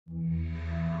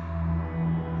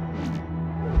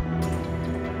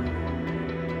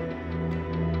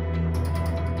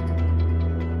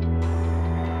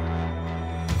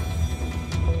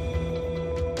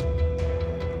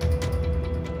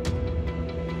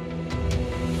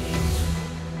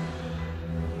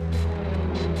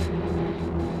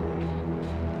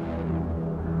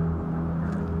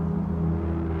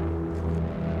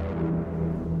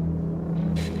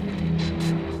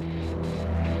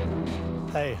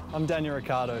I'm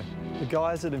Ricciardo. The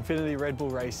guys at Infinity Red Bull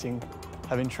Racing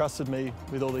have entrusted me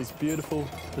with all these beautiful,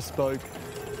 bespoke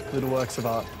little works of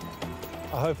art.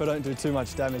 I hope I don't do too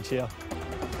much damage here.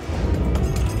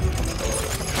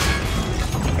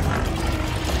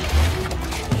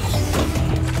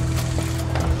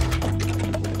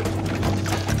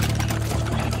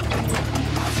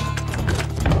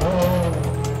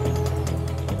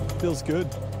 Feels good.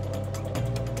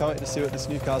 Can't wait to see what this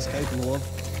new car's capable of.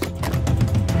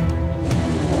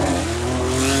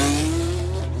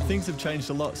 Things have changed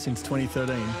a lot since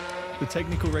 2013. The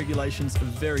technical regulations are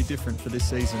very different for this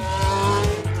season.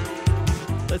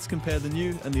 Let's compare the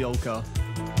new and the old car.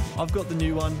 I've got the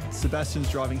new one, Sebastian's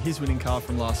driving his winning car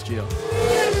from last year.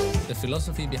 The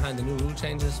philosophy behind the new rule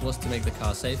changes was to make the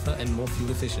car safer and more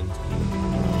fuel efficient.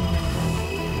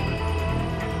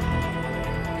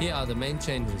 Here are the main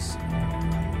changes.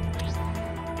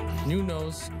 New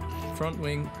nose, front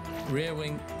wing, rear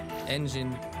wing,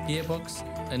 engine, gearbox,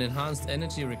 an enhanced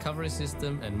energy recovery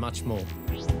system and much more.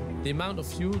 The amount of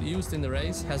fuel used in the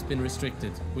race has been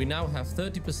restricted. We now have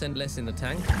 30% less in the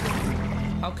tank.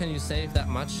 How can you save that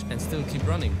much and still keep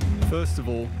running? First of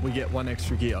all, we get one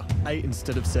extra gear, 8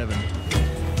 instead of 7.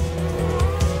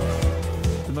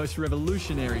 The most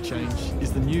revolutionary change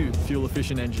is the new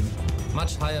fuel-efficient engine.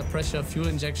 Much higher pressure fuel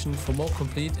injection for more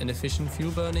complete and efficient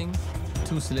fuel burning,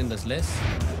 2 cylinders less,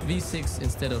 V6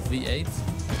 instead of V8.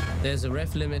 There's a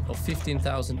rev limit of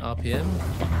 15,000 RPM,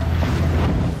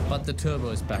 but the turbo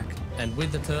is back, and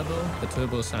with the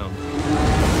turbo sound.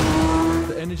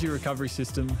 The energy recovery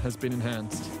system has been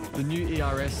enhanced. The new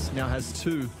ERS now has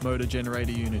 2 motor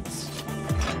generator units.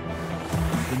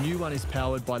 The new one is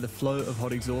powered by the flow of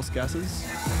hot exhaust gases.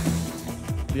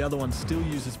 The other one still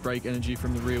uses brake energy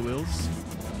from the rear wheels.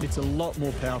 It's a lot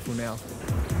more powerful now.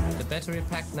 The battery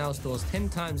pack now stores 10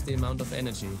 times the amount of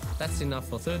energy. That's enough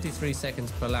for 33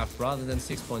 seconds per lap rather than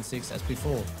 6.6 as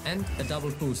before, and a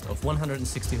double boost of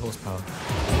 160 horsepower.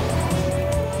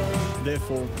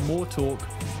 Therefore, more torque,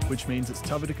 which means it's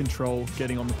tougher to control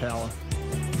getting on the power.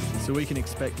 So we can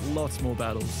expect lots more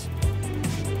battles.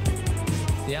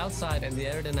 The outside and the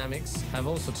aerodynamics have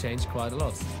also changed quite a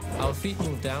lot. Our feet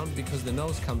move down because the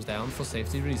nose comes down for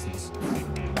safety reasons.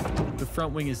 The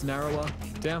front wing is narrower,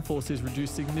 downforce is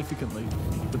reduced significantly.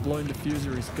 The blown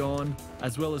diffuser is gone,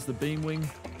 as well as the beam wing.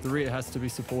 The rear has to be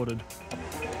supported.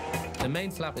 The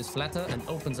main flap is flatter and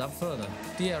opens up further.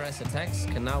 DRS attacks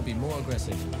can now be more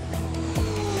aggressive.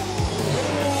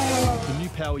 The new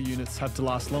power units have to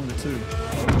last longer too.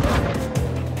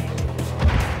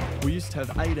 We used to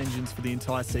have 8 engines for the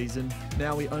entire season.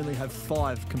 Now we only have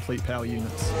 5 complete power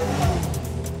units.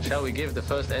 Shall we give the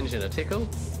first engine a tickle?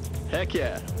 Heck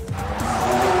yeah!